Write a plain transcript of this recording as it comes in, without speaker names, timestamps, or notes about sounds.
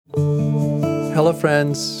Hello,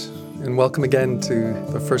 friends, and welcome again to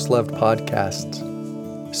the First Loved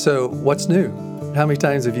podcast. So, what's new? How many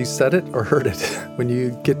times have you said it or heard it when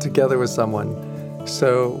you get together with someone?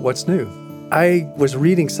 So, what's new? I was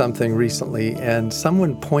reading something recently, and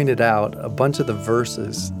someone pointed out a bunch of the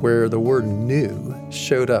verses where the word new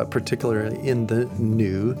showed up, particularly in the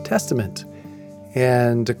New Testament.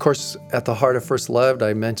 And of course, at the heart of First Loved,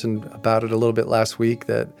 I mentioned about it a little bit last week,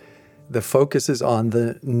 that the focus is on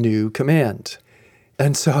the new command.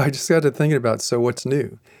 And so I just got to thinking about, so what's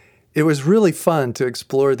new? It was really fun to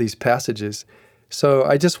explore these passages. So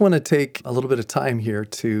I just want to take a little bit of time here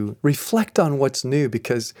to reflect on what's new,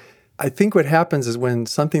 because I think what happens is when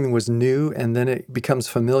something was new and then it becomes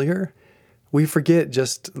familiar, we forget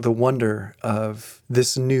just the wonder of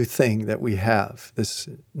this new thing that we have, this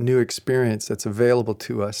new experience that's available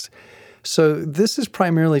to us. So this is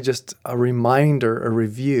primarily just a reminder, a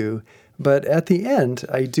review. But at the end,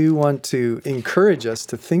 I do want to encourage us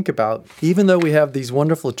to think about, even though we have these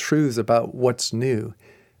wonderful truths about what's new,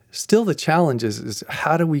 still the challenge is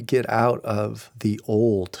how do we get out of the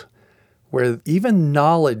old, where even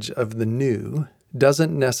knowledge of the new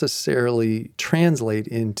doesn't necessarily translate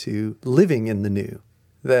into living in the new,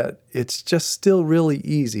 that it's just still really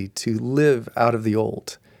easy to live out of the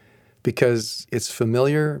old because it's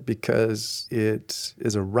familiar, because it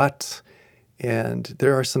is a rut. And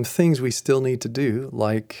there are some things we still need to do,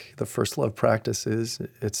 like the first love practices,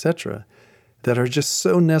 etc., that are just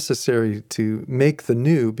so necessary to make the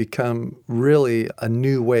new become really a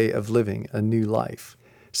new way of living, a new life.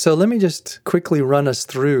 So let me just quickly run us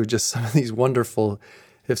through just some of these wonderful,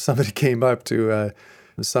 if somebody came up to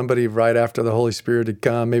somebody right after the Holy Spirit had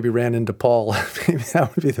come, maybe ran into Paul, maybe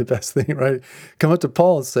that would be the best thing, right? Come up to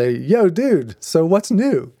Paul and say, yo, dude, so what's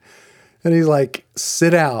new? And he's like,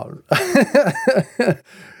 sit down,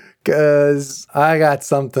 because I got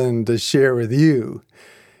something to share with you.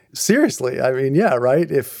 Seriously, I mean, yeah,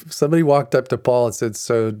 right? If somebody walked up to Paul and said,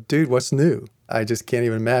 so, dude, what's new? I just can't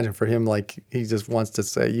even imagine for him, like he just wants to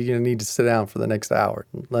say, you're going to need to sit down for the next hour.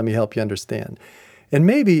 Let me help you understand. And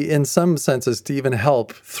maybe in some senses to even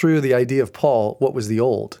help through the idea of Paul, what was the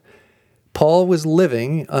old? Paul was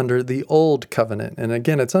living under the Old Covenant. And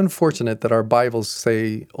again, it's unfortunate that our Bibles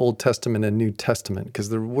say Old Testament and New Testament, because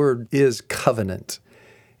the word is covenant.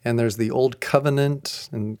 And there's the Old Covenant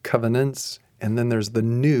and covenants, and then there's the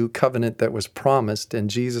New Covenant that was promised. And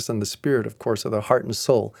Jesus and the Spirit, of course, are the heart and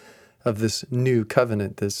soul of this new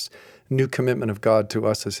covenant, this new commitment of God to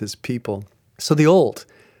us as his people. So the old.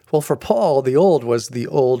 Well, for Paul, the old was the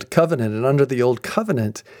Old Covenant. And under the Old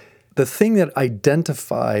Covenant, the thing that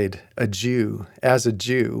identified a Jew as a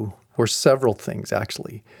Jew were several things,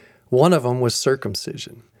 actually. One of them was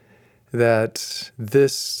circumcision, that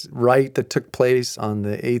this rite that took place on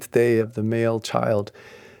the 8th day of the male child,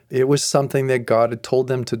 it was something that God had told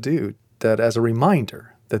them to do, that as a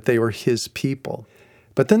reminder that they were his people.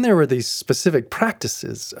 But then there were these specific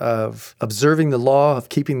practices of observing the law, of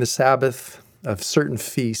keeping the Sabbath, of certain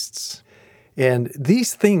feasts. And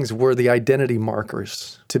these things were the identity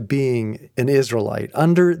markers to being an Israelite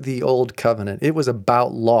under the Old Covenant. It was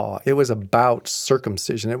about law. It was about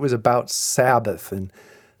circumcision. It was about Sabbath and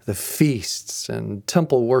the feasts and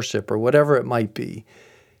temple worship or whatever it might be.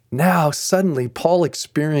 Now, suddenly, Paul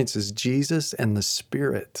experiences Jesus and the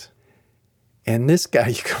Spirit. And this guy,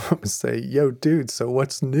 you come up and say, yo, dude, so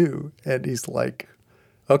what's new? And he's like,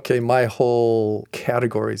 okay, my whole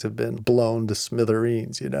categories have been blown to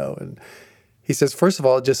smithereens, And he says, first of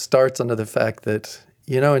all, it just starts under the fact that,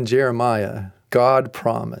 in Jeremiah, God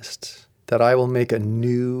promised that I will make a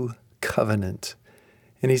new covenant.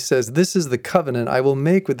 And he says, this is the covenant I will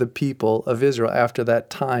make with the people of Israel after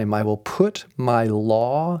that time. I will put my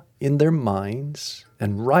law in their minds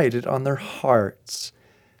and write it on their hearts.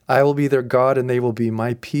 I will be their God and they will be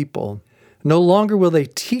my people. No longer will they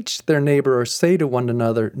teach their neighbor or say to one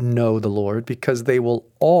another, know the Lord, because they will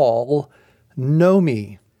all know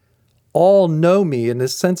me. All know me in the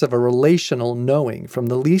sense of a relational knowing, from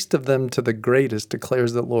the least of them to the greatest,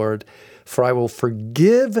 declares the Lord. For I will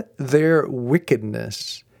forgive their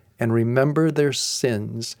wickedness and remember their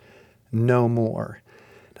sins no more.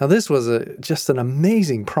 Now, this was just an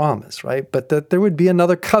amazing promise, right? But that there would be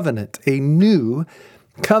another covenant, a new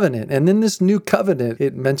covenant. And in this new covenant,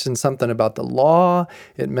 it mentions something about the law.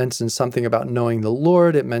 It mentions something about knowing the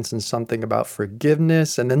Lord. It mentions something about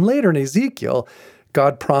forgiveness. And then later in Ezekiel,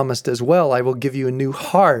 God promised as well, I will give you a new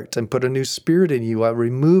heart and put a new spirit in you. I will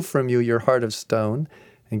remove from you your heart of stone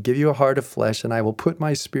and give you a heart of flesh, and I will put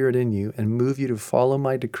my spirit in you and move you to follow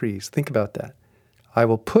my decrees. Think about that. I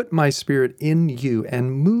will put my spirit in you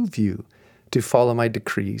and move you to follow my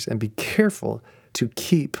decrees and be careful to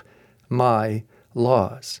keep my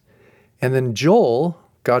laws. And then Joel,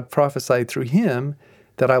 God prophesied through him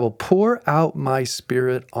that I will pour out my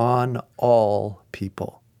Spirit on all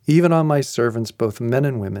people, even on my servants, both men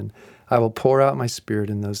and women. I will pour out my Spirit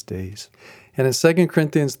in those days. And in 2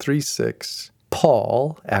 Corinthians 3:6,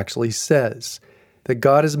 Paul actually says that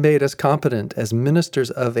God has made us competent as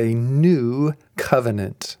ministers of a new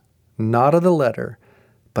covenant, not of the letter,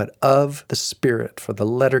 but of the Spirit. For the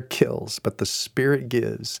letter kills, but the Spirit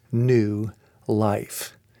gives new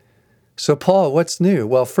life. So Paul, what's new?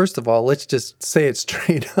 Well, first of all, let's just say it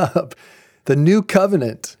straight up. The new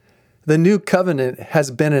covenant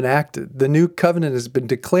has been enacted. The new covenant has been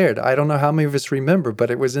declared. I don't know how many of us remember,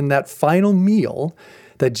 but it was in that final meal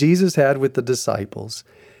that Jesus had with the disciples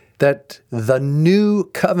that the new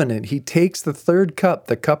covenant, he takes the third cup,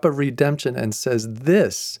 the cup of redemption, and says,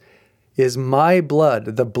 this is my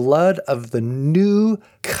blood, the blood of the new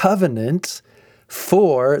covenant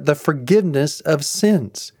for the forgiveness of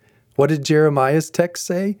sins. What did Jeremiah's text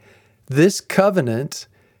say? This covenant,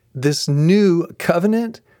 this new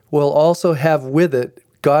covenant, will also have with it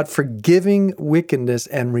God forgiving wickedness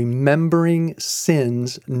and remembering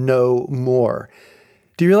sins no more.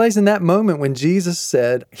 Do you realize in that moment when Jesus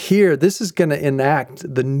said, here, this is going to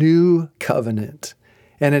enact the new covenant,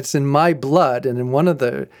 and it's in my blood, and in one of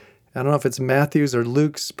the, I don't know if it's Matthew's or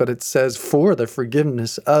Luke's, but it says for the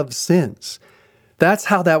forgiveness of sins. That's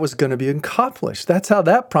how that was going to be accomplished. That's how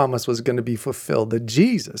that promise was going to be fulfilled, that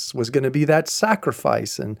Jesus was going to be that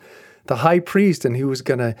sacrifice and the high priest, and he was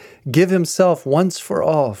going to give himself once for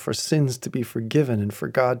all for sins to be forgiven and for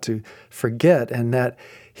God to forget, and that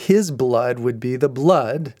his blood would be the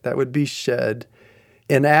blood that would be shed,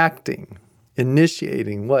 enacting,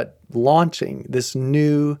 initiating, launching this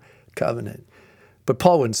new covenant. But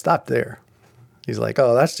Paul wouldn't stop there. He's like,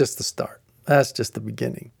 oh, that's just the start. That's just the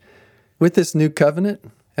beginning. With this new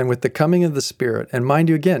covenant and with the coming of the Spirit, and mind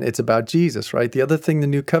you, again, it's about Jesus, right? The other thing the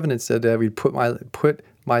new covenant said that we'd put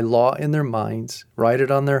my law in their minds, write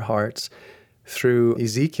it on their hearts. Through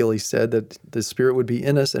Ezekiel, he said that the Spirit would be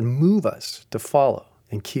in us and move us to follow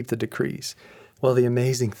and keep the decrees. Well, the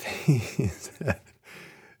amazing thing is that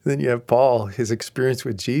then you have Paul, his experience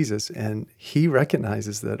with Jesus, and he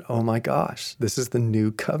recognizes that, oh my gosh, this is the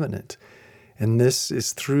new covenant. And this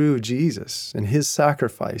is through Jesus and his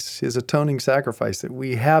sacrifice, his atoning sacrifice, that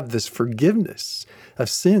we have this forgiveness of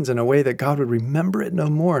sins in a way that God would remember it no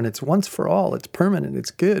more. And it's once for all, it's permanent,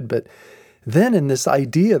 it's good. But then in this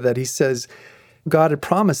idea that he says, God had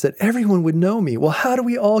promised that everyone would know me. Well, how do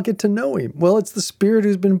we all get to know him? Well, it's the Spirit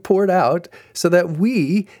who's been poured out so that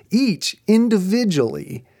we each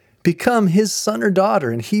individually become his son or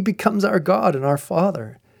daughter, and he becomes our God and our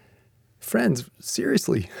Father. Friends,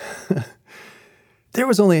 seriously, there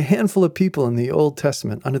was only a handful of people in the Old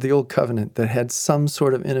Testament, under the Old Covenant, that had some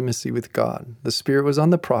sort of intimacy with God. The Spirit was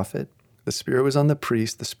on the prophet, the Spirit was on the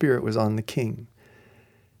priest, the Spirit was on the king.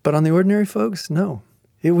 But on the ordinary folks, no.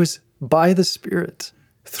 It was by the Spirit,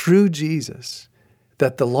 through Jesus,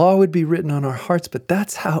 that the law would be written on our hearts, but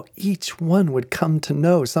that's how each one would come to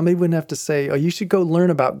know. Somebody wouldn't have to say, oh, you should go learn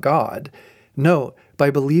about God. No, by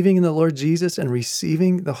believing in the Lord Jesus and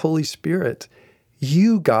receiving the Holy Spirit,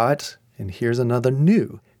 you got, and here's another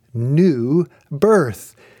new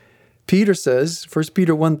birth. Peter says, 1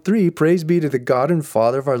 Peter 1:3, praise be to the God and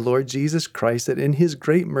Father of our Lord Jesus Christ, that in his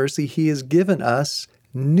great mercy he has given us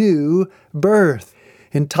new birth.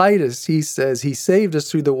 In Titus, he says he saved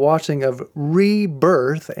us through the washing of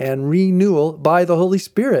rebirth and renewal by the Holy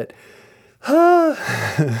Spirit. I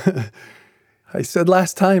said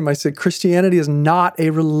last time, Christianity is not a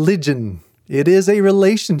religion. It is a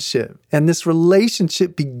relationship. And this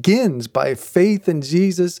relationship begins by faith in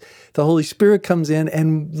Jesus. The Holy Spirit comes in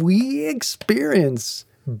and we experience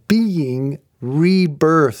being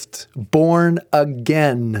rebirthed, born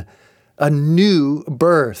again, a new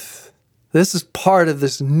birth. This is part of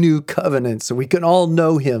this new covenant, so we can all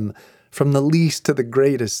know him from the least to the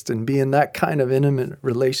greatest and be in that kind of intimate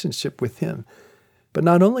relationship with him. But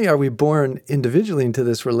not only are we born individually into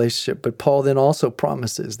this relationship, but Paul then also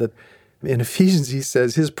promises that in Ephesians, he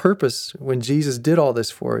says his purpose, when Jesus did all this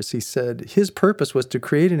for us, he said his purpose was to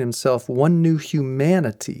create in himself one new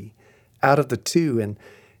humanity out of the two. And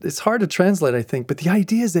it's hard to translate, I think, but the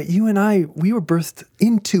idea is that you and I, we were birthed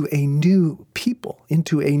into a new people,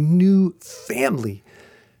 into a new family,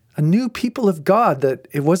 a new people of God, that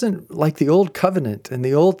it wasn't like the old covenant and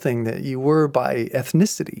the old thing that you were by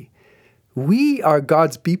ethnicity. We are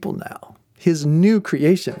God's people now, his new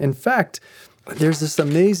creation. In fact, there's this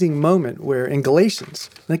amazing moment where in Galatians,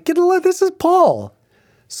 this is Paul,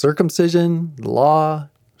 circumcision, law,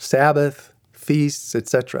 Sabbath, feasts,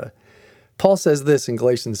 etc. Paul says this in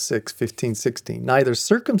Galatians 6:15-16. Neither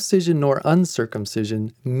circumcision nor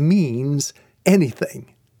uncircumcision means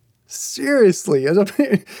anything. Seriously.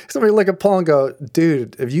 Somebody look at Paul and go,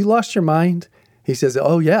 dude, have you lost your mind? He says,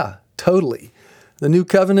 oh yeah, totally. The new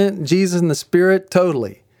covenant, Jesus and the Spirit,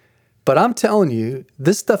 totally. But I'm telling you,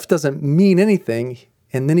 this stuff doesn't mean anything.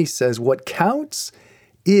 And then he says, what counts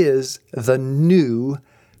is the new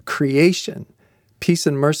creation. Peace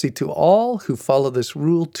and mercy to all who follow this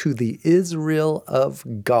rule, to the Israel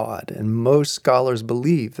of God. And most scholars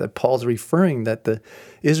believe that Paul's referring that the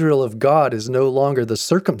Israel of God is no longer the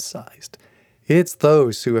circumcised. It's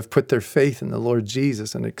those who have put their faith in the Lord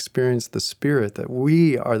Jesus and experienced the Spirit, that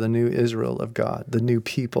we are the new Israel of God, the new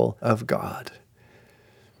people of God.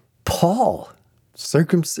 Paul,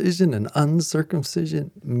 circumcision and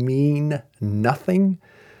uncircumcision mean nothing?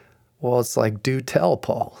 Well, it's like, do tell,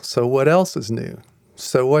 Paul. So what else is new?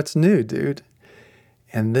 So what's new, dude?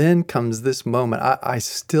 And then comes this moment. I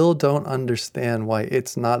still don't understand why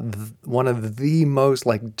it's not one of the most,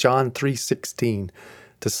 like John 3:16.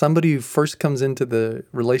 To somebody who first comes into the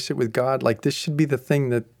relationship with God, like this should be the thing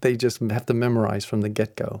that they just have to memorize from the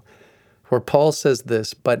get-go. Where Paul says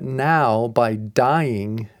this, but now by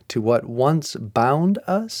dying to what once bound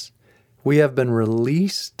us, we have been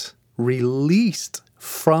released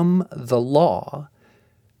from the law,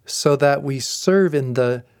 so that we serve in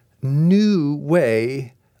the new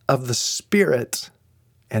way of the Spirit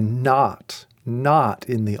and not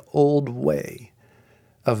in the old way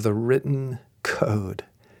of the written code.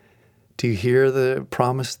 Do you hear the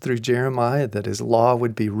promise through Jeremiah that his law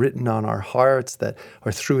would be written on our hearts,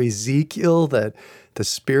 or through Ezekiel that the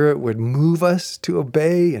Spirit would move us to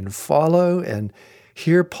obey and follow? And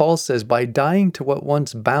here Paul says, by dying to what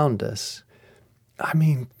once bound us, I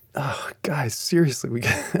mean, oh, guys, seriously,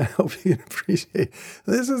 I hope you can appreciate.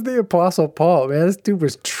 This is the Apostle Paul, man. This dude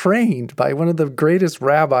was trained by one of the greatest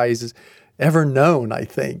rabbis ever known, I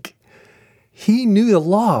think. He knew the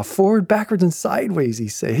law forward, backwards, and sideways, he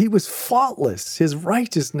said. He was faultless. His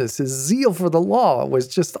righteousness, his zeal for the law was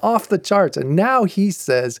just off the charts. And now he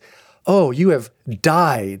says, oh, you have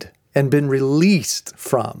died and been released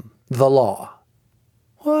from the law.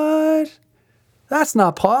 What? That's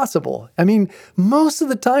not possible. I mean, most of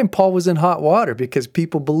the time, Paul was in hot water because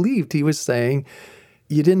people believed he was saying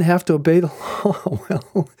you didn't have to obey the law.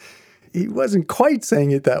 Well, he wasn't quite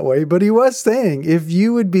saying it that way, but he was saying if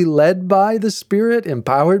you would be led by the Spirit,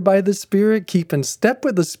 empowered by the Spirit, keep in step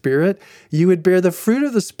with the Spirit, you would bear the fruit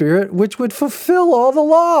of the Spirit, which would fulfill all the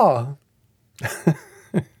law.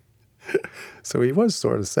 So he was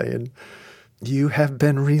sort of saying, you have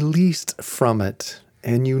been released from it,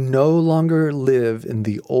 and you no longer live in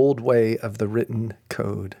the old way of the written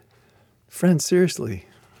code. Friends, seriously.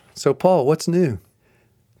 So Paul, what's new?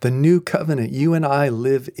 The new covenant. You and I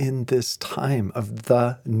live in this time of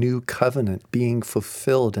the new covenant being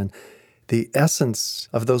fulfilled, and the essence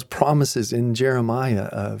of those promises in Jeremiah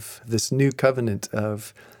of this new covenant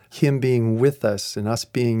of him being with us and us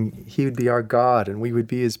being, he would be our God and we would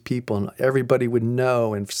be his people and everybody would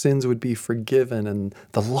know and sins would be forgiven and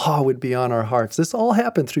the law would be on our hearts. This all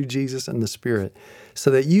happened through Jesus and the Spirit,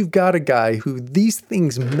 so that you've got a guy who these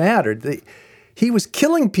things mattered. He was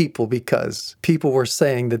killing people because people were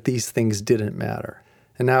saying that these things didn't matter.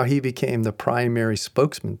 And now he became the primary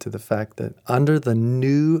spokesman to the fact that under the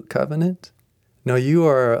new covenant, no, you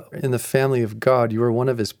are in the family of God. You are one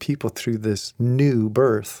of his people through this new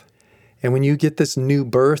birth. And when you get this new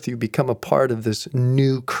birth, you become a part of this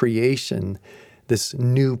new creation, this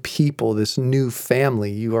new people, this new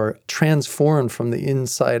family. You are transformed from the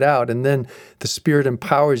inside out. And then the Spirit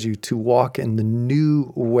empowers you to walk in the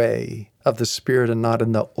new way of the Spirit and not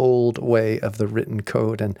in the old way of the written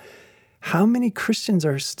code. And how many Christians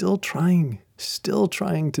are still trying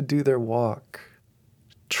to do their walk,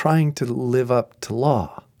 trying to live up to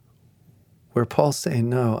law, where Paul's saying,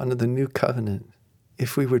 no, under the new covenant,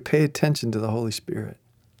 if we would pay attention to the Holy Spirit,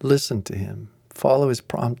 listen to him, follow his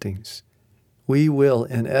promptings, we will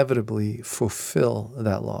inevitably fulfill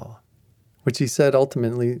that law, which he said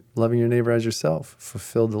ultimately, loving your neighbor as yourself,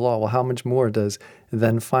 fulfilled the law. Well, how much more does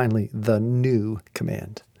then finally the new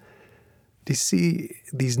command? Do you see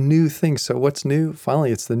these new things? So what's new?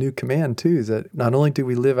 Finally, it's the new command too, is that not only do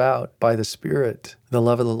we live out by the Spirit, the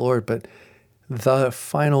love of the Lord, but the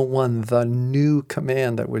final one, the new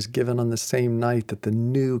command that was given on the same night that the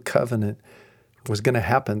new covenant was going to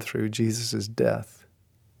happen through Jesus' death.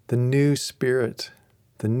 The new Spirit,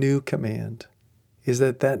 the new command, is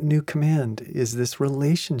that new command is this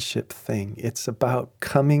relationship thing. It's about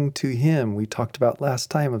coming to him. We talked about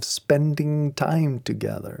last time of spending time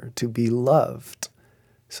together to be loved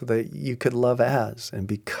so that you could love as and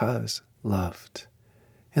because loved.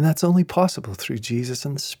 And that's only possible through Jesus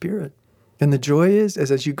and the Spirit. And the joy is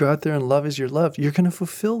as you go out there and love as you're loved, you're going to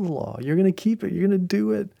fulfill the law. You're going to keep it. You're going to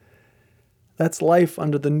do it. That's life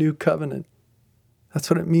under the new covenant. That's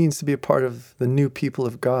what it means to be a part of the new people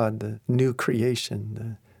of God, the new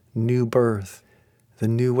creation, the new birth, the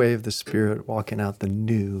new way of the Spirit walking out the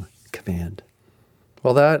new command.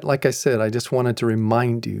 Well, that, like I said, I just wanted to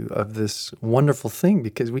remind you of this wonderful thing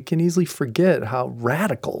because we can easily forget how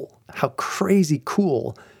radical, how crazy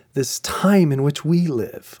cool this time in which we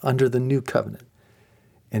live under the new covenant.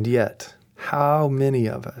 And yet, how many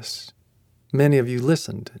of us, many of you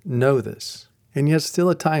listened, know this. And yet still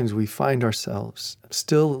at times we find ourselves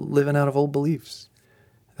still living out of old beliefs.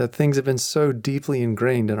 That things have been so deeply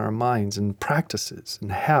ingrained in our minds and practices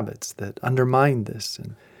and habits that undermine this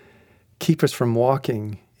and keep us from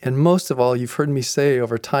walking. And most of all, you've heard me say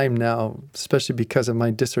over time now, especially because of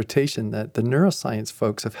my dissertation, that the neuroscience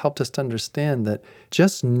folks have helped us to understand that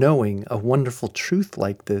just knowing a wonderful truth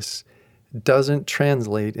like this doesn't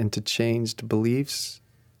translate into changed beliefs,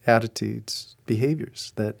 attitudes,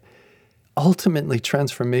 behaviors. That ultimately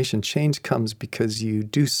transformation, change comes because you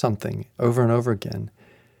do something over and over again.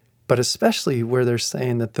 But especially where they're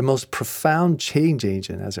saying that the most profound change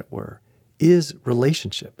agent, as it were, is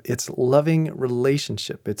relationship. It's loving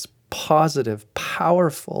relationship. It's positive,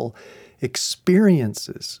 powerful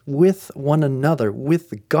experiences with one another,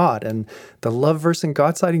 with God. And the love verse and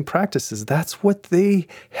God-siding practices, that's what they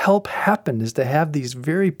help happen, is to have these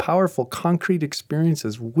very powerful, concrete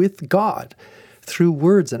experiences with God through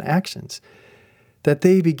words and actions that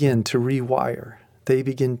they begin to rewire. They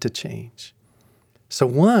begin to change. So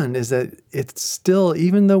one is that it's still,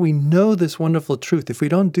 even though we know this wonderful truth, if we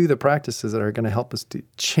don't do the practices that are going to help us to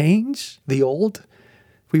change the old,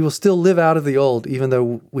 we will still live out of the old, even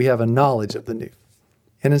though we have a knowledge of the new.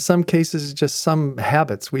 And in some cases, just some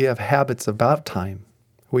habits. We have habits about time.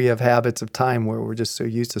 We have habits of time where we're just so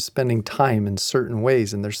used to spending time in certain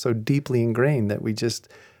ways, and they're so deeply ingrained that we just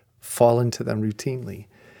fall into them routinely.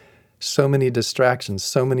 So many distractions,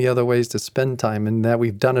 so many other ways to spend time, and that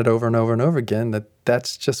we've done it over and over and over again,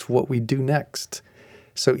 that's just what we do next.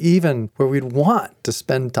 So even where we'd want to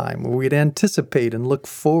spend time, where we'd anticipate and look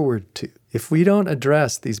forward to, if we don't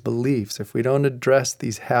address these beliefs, if we don't address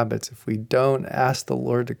these habits, if we don't ask the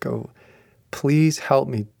Lord to go, please help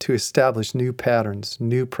me to establish new patterns,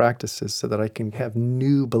 new practices so that I can have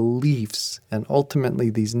new beliefs and ultimately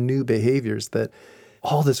these new behaviors, that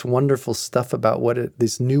all this wonderful stuff about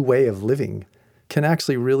this new way of living can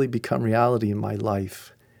actually really become reality in my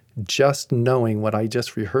life. Just knowing what I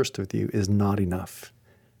just rehearsed with you is not enough.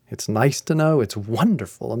 It's nice to know. It's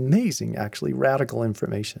wonderful, amazing, actually radical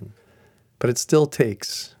information. But it still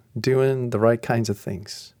takes doing the right kinds of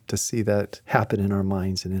things to see that happen in our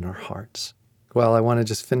minds and in our hearts. Well, I want to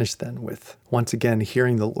just finish then with, once again,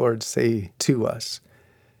 hearing the Lord say to us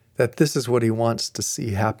that this is what He wants to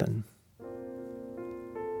see happen.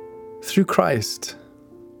 Through Christ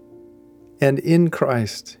and in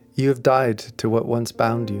Christ, you have died to what once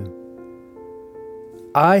bound you.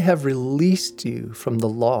 I have released you from the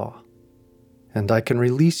law, and I can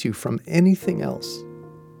release you from anything else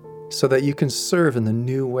so that you can serve in the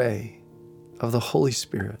new way of the Holy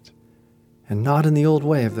Spirit and not in the old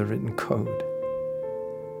way of the written code,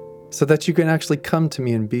 so that you can actually come to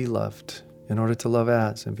me and be loved in order to love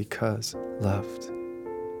as and because loved.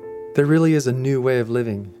 There really is a new way of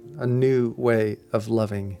living, a new way of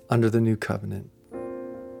loving under the new covenant.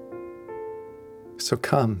 So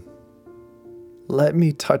come, let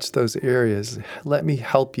me touch those areas. Let me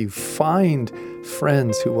help you find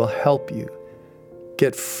friends who will help you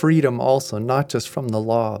get freedom also, not just from the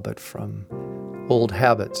law, but from old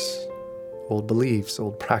habits, old beliefs,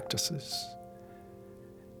 old practices,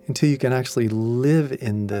 until you can actually live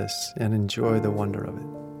in this and enjoy the wonder of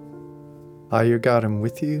it. I, your God, am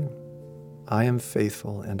with you. I am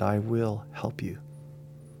faithful, and I will help you.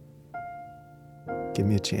 Give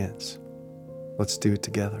me a chance. Let's do it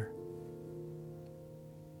together.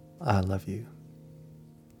 I love you.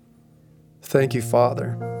 Thank you,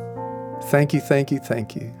 Father. Thank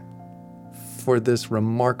you for this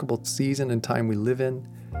remarkable season and time we live in.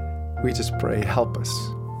 We just pray, help us.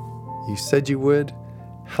 You said you would.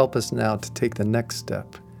 Help us now to take the next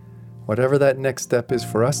step. Whatever that next step is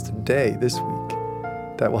for us today, this week,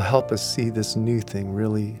 that will help us see this new thing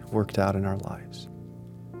really worked out in our lives.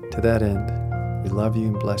 To that end, we love you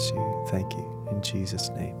and bless you. Thank you. In Jesus'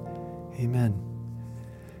 name, amen.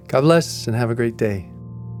 God bless and have a great day.